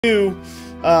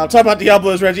Talk about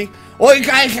Diablo's Reggie. Well, you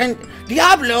guys, in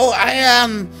Diablo,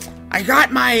 I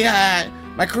got my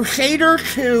my Crusader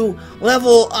to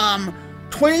level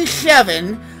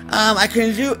 27. I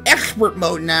can do expert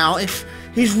mode now.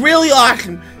 He's really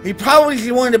awesome. He probably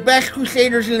is one of the best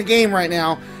Crusaders in the game right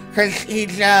now because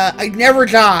he's I never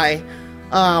die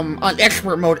on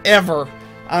expert mode ever.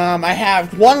 I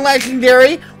have one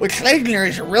legendary, which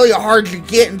legendaries are really hard to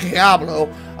get in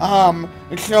Diablo.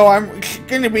 And so it's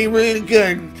gonna be really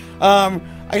good. I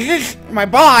was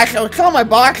telling my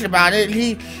boss about it.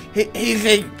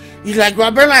 He's like, well, I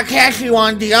better not catch you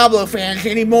on Diablo fans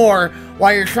anymore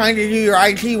while you're trying to do your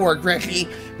IT work, Reggie,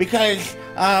 because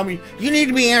you need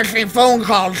to be answering phone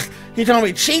calls. He told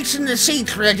me, cheeks in the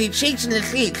seats, Reggie, cheeks in the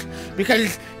seats,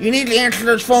 because you need to answer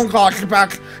those phone calls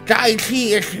about the IT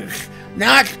issues,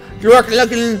 not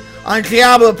looking on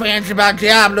Diablo fans about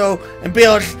Diablo and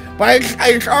builds. But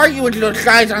I just argue with those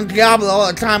guys on Diablo all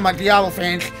the time about Diablo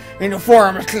fans in the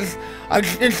forums, because I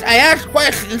ask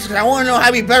questions because I want to know how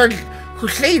to be better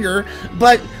Crusader,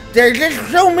 but they're just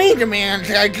so mean to me, and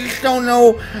I just don't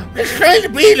know. I'm just trying to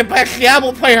be the best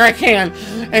Diablo player I can,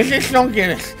 and just don't get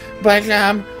it. But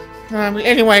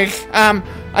anyways,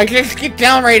 I just get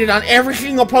downrated on every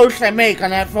single post I make on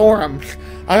that forums.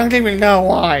 I don't even know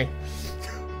why.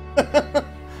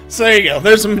 So there you go.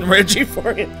 There's some Reggie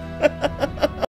for you.